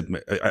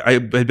 I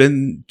had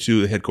been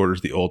to the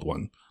headquarters, the old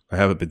one. I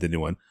haven't been to the new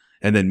one.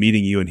 And then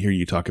meeting you and hearing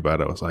you talk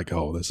about it, I was like,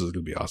 oh, this is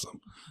going to be awesome.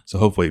 So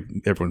hopefully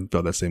everyone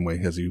felt that same way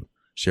as you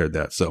shared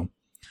that. So,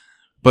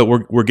 but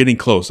we're getting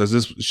close. As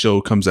this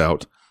show comes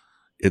out,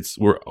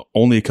 we're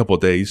only a couple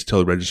of days till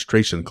the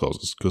registration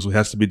closes because it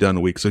has to be done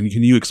a week. So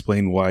can you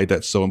explain why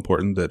that's so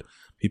important that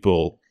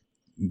people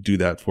do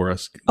that for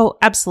us? Oh,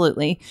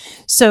 absolutely.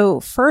 So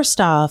first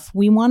off,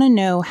 we want to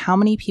know how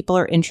many people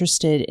are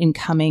interested in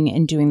coming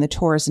and doing the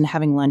tours and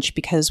having lunch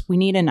because we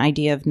need an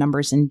idea of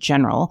numbers in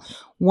general.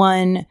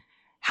 One,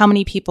 how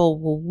many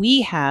people will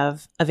we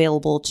have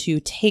available to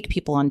take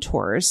people on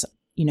tours?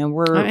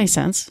 That makes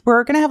sense.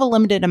 We're going to have a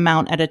limited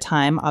amount at a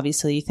time.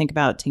 Obviously, you think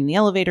about taking the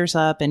elevators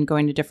up and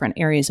going to different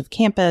areas of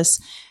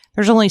campus.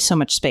 There's only so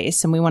much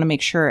space, and we want to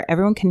make sure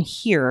everyone can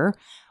hear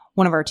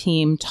one of our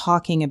team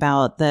talking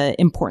about the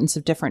importance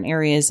of different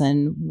areas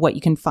and what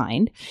you can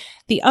find.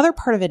 The other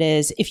part of it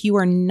is if you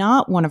are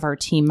not one of our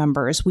team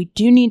members, we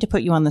do need to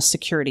put you on the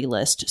security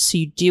list so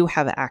you do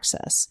have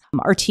access.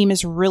 Our team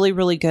is really,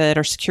 really good.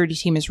 Our security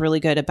team is really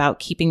good about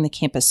keeping the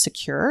campus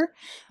secure,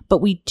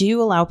 but we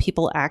do allow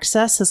people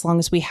access as long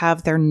as we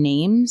have their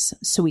names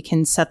so we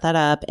can set that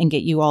up and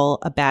get you all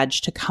a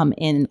badge to come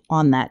in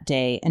on that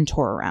day and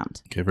tour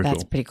around. Okay, very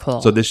That's cool. pretty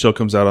cool. So this show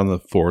comes out on the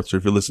 4th. So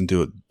if you listen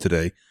to it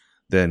today,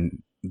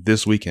 then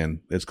this weekend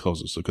it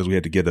closes because we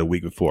had to get it a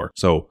week before.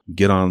 So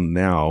get on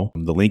now.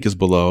 The link is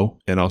below,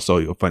 and also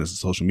you'll find us on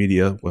social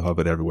media. We'll have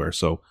it everywhere.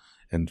 So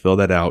and fill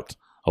that out.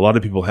 A lot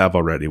of people have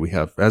already. We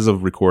have, as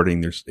of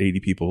recording, there's 80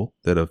 people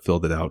that have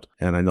filled it out,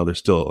 and I know there's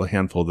still a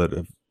handful that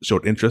have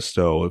showed interest.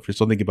 So if you're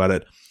still thinking about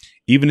it,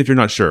 even if you're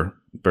not sure,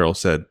 Beril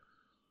said,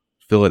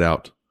 fill it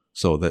out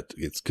so that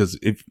it's because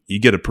if you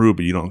get approved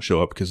but you don't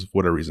show up because of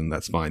whatever reason,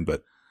 that's fine.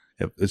 But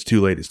if it's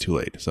too late, it's too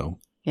late. So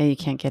yeah, you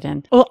can't get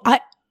in. Well,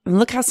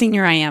 look how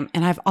senior I am,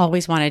 and I've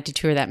always wanted to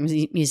tour that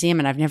museum,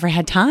 and I've never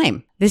had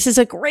time. This is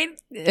a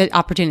great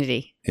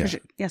opportunity. yeah.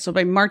 Yeah, so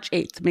by March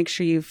 8th, make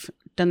sure you've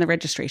done the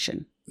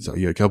registration. So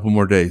you have a couple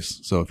more days.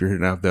 So if you're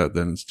hitting out that,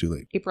 then it's too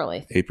late. April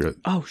 8th. April.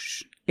 Oh,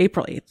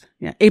 April 8th.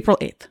 Yeah, April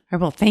 8th. All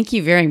right, well, thank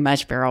you very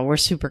much, Beril. We're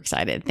super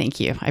excited.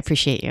 Thank you. I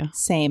appreciate you.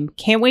 Same.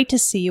 Can't wait to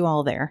see you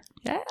all there.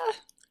 Yeah.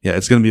 Yeah,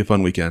 it's going to be a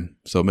fun weekend.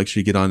 So make sure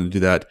you get on and do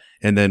that.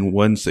 And then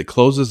once it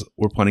closes,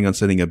 we're planning on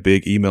sending a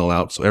big email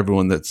out. So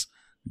everyone that's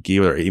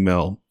gave our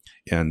email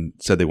and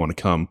said they want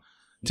to come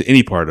to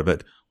any part of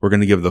it, we're going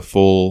to give the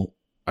full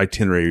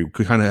itinerary.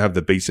 We kind of have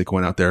the basic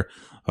one out there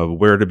of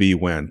where to be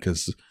when,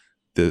 because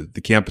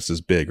the campus is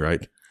big,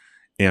 right?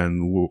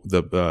 And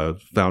the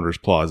Founders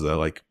Plaza,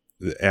 like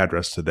the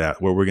address to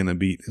that, where we're going to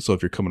be. So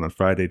if you're coming on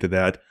Friday to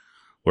that,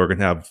 we're going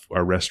to have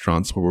our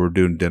restaurants where we're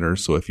doing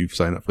dinners. So if you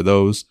sign up for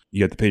those,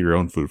 you have to pay your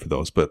own food for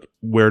those, but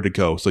where to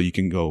go so you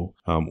can go.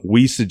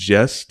 We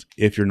suggest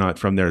if you're not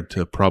from there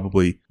to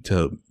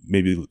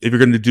maybe if you're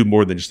going to do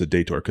more than just a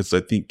day tour, because I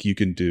think you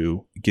can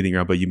do getting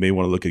around, but you may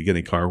want to look at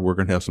getting a car. We're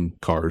going to have some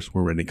cars.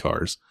 We're renting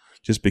cars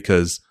just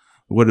because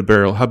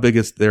how big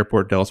is the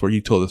airport, Dallas, where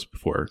you told us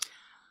before?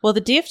 Well,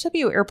 the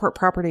DFW airport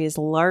property is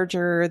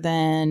larger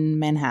than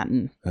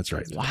Manhattan. That's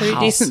right. Wow. Pretty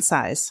decent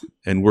size.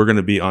 And we're going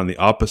to be on the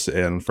opposite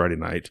end on Friday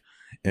night.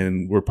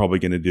 And we're probably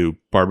going to do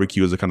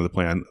barbecue as a kind of the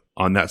plan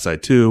on that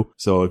side too.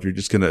 So if you're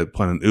just going to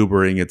plan on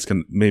Ubering, it's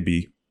going to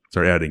maybe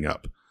start adding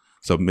up.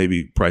 So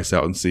maybe price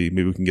out and see.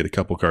 Maybe we can get a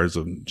couple cars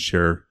and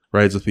share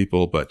rides with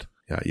people. But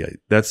yeah,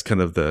 that's kind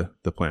of the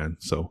plan.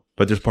 So,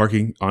 but there's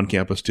parking on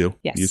campus too.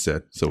 Yes. You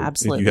said. So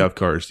Absolutely. if you have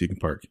cars, you can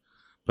park.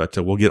 But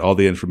we'll get all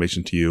the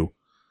information to you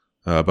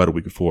about a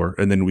week before,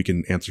 and then we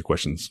can answer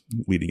questions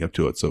leading up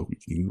to it. So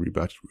you can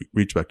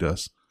reach back to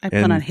us. I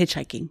plan on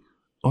hitchhiking.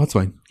 Oh, that's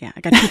fine. Yeah,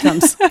 I got 2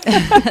 thumbs.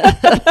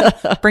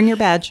 Bring your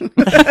badge.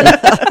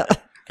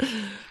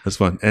 That's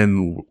fun.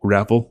 And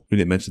raffle. We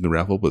didn't mention the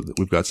raffle, but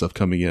we've got stuff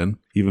coming in.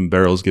 Even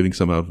Beril's giving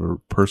some of her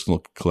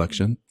personal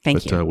collection.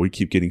 Thank you. We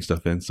keep getting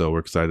stuff in, so we're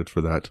excited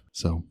for that.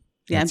 So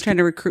yeah, I'm trying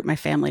to recruit my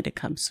family to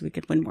come so we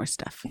could win more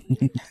stuff.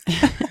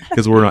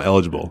 Because we're not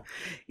eligible.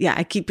 Yeah,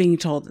 I keep being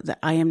told that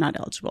I am not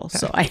eligible,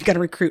 so I got to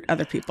recruit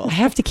other people. I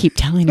have to keep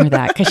telling her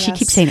that because she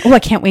keeps saying, "Oh, I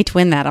can't wait to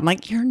win that." I'm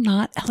like, "You're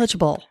not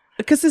eligible."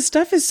 Because this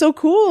stuff is so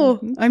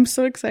cool. I'm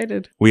so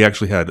excited. We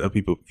actually had a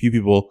few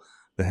people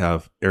that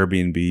have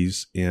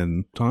Airbnbs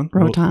in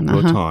Rotan.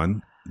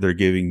 Rotan. They're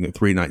giving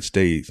 3-night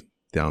stays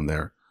down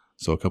there.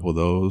 So a couple of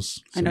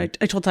those. I know.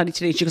 I told Tati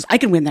today, she goes, I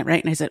can win that,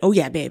 right? And I said, oh,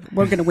 yeah, babe,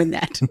 we're going to win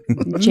that.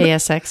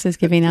 JSX is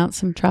giving out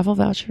some travel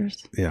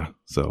vouchers. Yeah.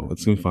 So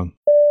it's going to be fun.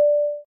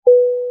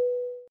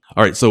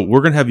 All right. So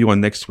we're going to have you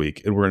on next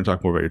week and we're going to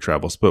talk more about your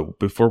travels. But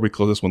before we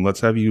close this one,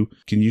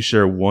 can you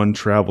share one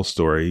travel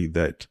story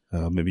that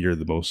maybe you're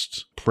the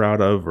most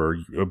proud of or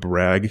a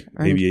brag,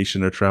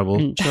 aviation or travel?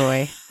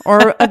 Enjoy.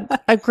 Or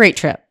a great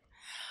trip.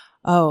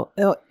 Oh,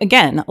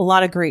 again, a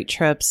lot of great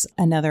trips.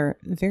 Another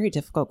very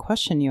difficult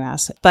question you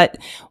asked. But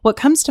what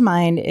comes to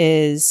mind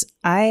is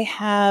I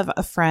have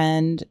a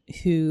friend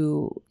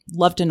who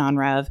loved a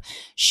non-rev.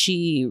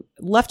 She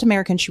left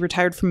American. She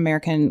retired from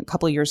American a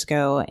couple of years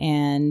ago.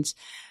 And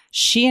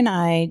she and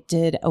I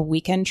did a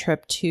weekend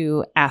trip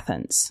to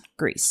Athens,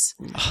 Greece.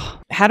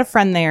 Had a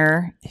friend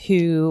there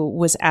who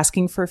was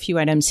asking for a few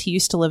items. He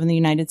used to live in the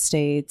United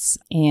States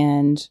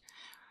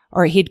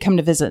or he'd come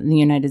to visit in the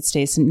United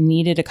States and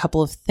needed a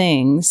couple of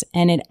things.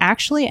 And it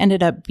actually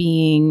ended up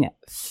being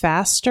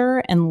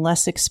faster and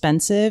less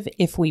expensive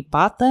if we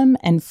bought them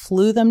and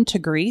flew them to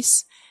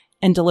Greece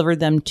and delivered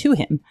them to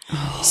him.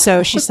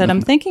 So she said,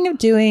 I'm thinking of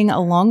doing a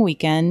long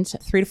weekend,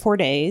 3 to 4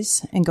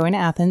 days, and going to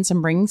Athens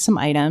and bringing some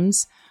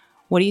items.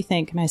 What do you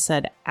think? And I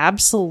said,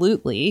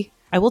 absolutely.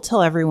 I will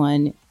tell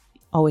everyone,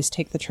 always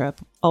take the trip.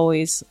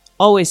 Always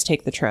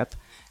take the trip.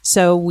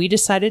 So we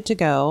decided to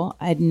go.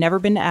 I'd never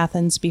been to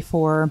Athens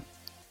before.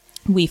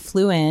 We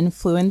flew in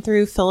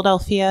through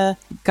Philadelphia,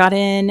 got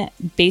in,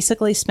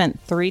 basically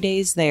spent 3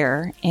 days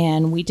there.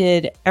 And we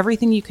did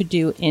everything you could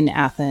do in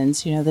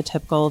Athens, the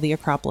typical, the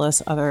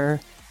Acropolis,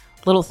 other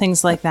little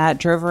things like that.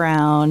 Drove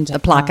around. The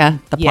Plaka.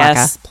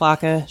 Yes,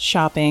 Plaka,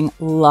 shopping,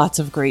 lots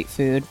of great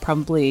food.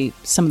 Probably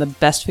some of the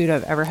best food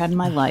I've ever had in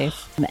my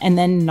life. And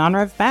then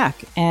non-rev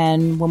back.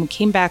 And when we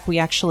came back, we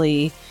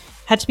actually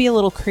had to be a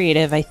little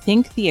creative. I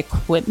think the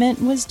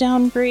equipment was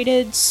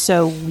downgraded.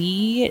 So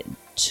we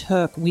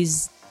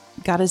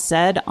got a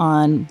Zed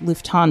on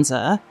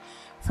Lufthansa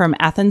from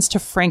Athens to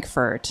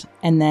Frankfurt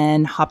and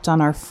then hopped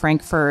on our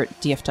Frankfurt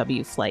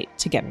DFW flight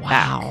to get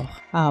back,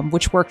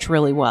 which worked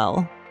really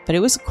well. But it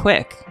was a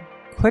quick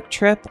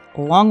trip,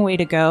 a long way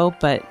to go,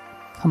 but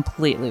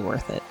completely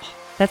worth it.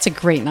 That's a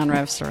great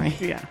non-rev story.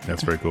 Yeah.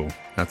 That's very cool.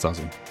 That's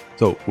awesome.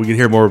 So we can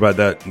hear more about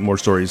that, more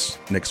stories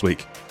next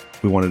week.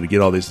 We wanted to get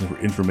all this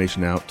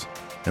information out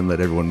and let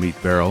everyone meet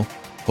Beril.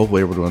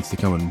 Hopefully everyone wants to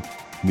come and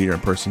meet her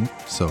in person.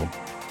 So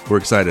we're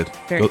excited.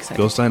 Very excited.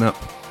 Go sign up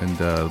and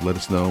let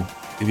us know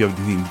if you have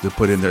anything to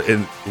put in there.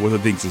 And one of the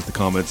things is the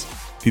comments. A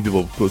few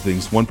people put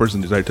things. One person,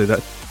 did I tell you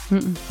that?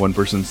 Mm-mm. One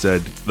person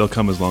said they'll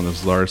come as long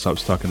as Laura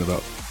stops talking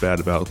bad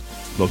about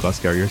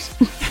low-cost carriers.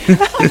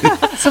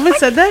 Someone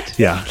said that?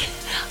 Yeah.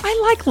 I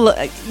like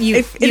you.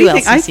 If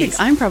anything, I LCCs. think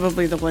I'm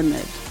probably the one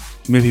that.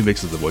 Maybe he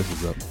mixes the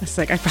voices up. It's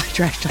like I probably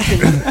drive talking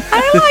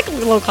I like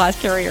low-cost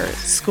carriers.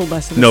 school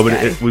bus. No,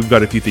 but we've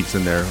got a few things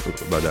in there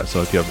about that.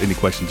 So if you have any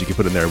questions, you can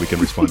put in there. We can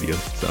respond to you.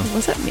 So.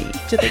 Was that me?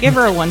 Did they give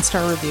her a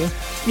 1-star review?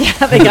 Yeah,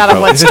 they got a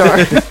 1 star.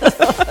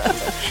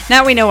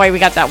 Now we know why we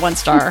got that 1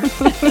 star.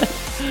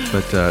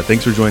 But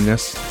thanks for joining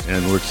us,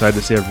 and we're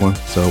excited to see everyone.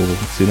 So we'll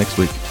see you next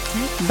week.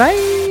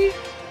 Bye.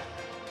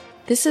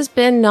 This has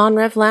been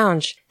Non-Rev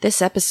Lounge.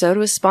 This episode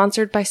was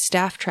sponsored by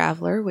Staff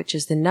Traveler, which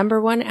is the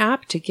 #1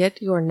 app to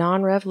get your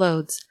non-rev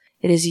loads.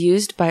 It is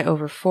used by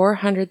over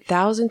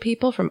 400,000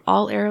 people from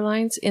all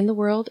airlines in the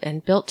world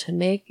and built to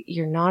make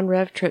your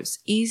non-rev trips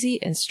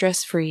easy and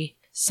stress-free.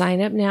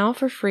 Sign up now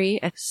for free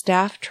at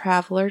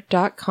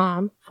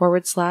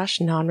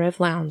stafftraveler.com/non-rev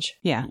lounge.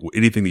 Yeah.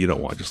 Anything that you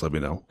don't want, just let me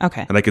know.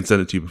 Okay. And I can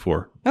send it to you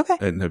before. Okay.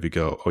 And have you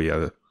go, oh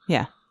yeah.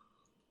 Yeah.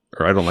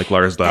 Or I don't like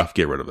Lara's laugh,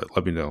 get rid of it.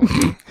 Let me know.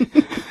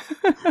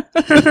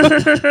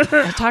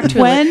 I talked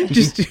to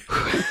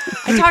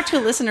I talked to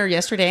a listener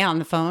yesterday on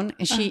the phone,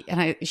 and she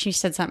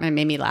said something that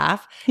made me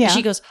laugh. Yeah. And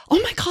she goes,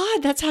 "Oh my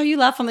God, that's how you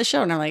laugh on the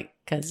show." And I'm like,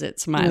 "Because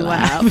it's my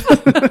laugh."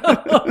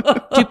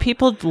 Do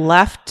people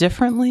laugh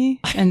differently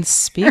and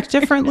speak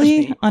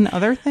differently on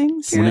other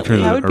things? We're gonna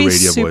turn That would a be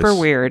radio super voice.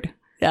 weird.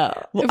 Yeah,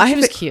 Well, it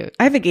was cute.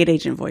 I have a gate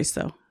agent voice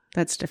though.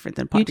 That's different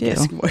than You do.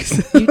 podcasting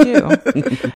voice. You do.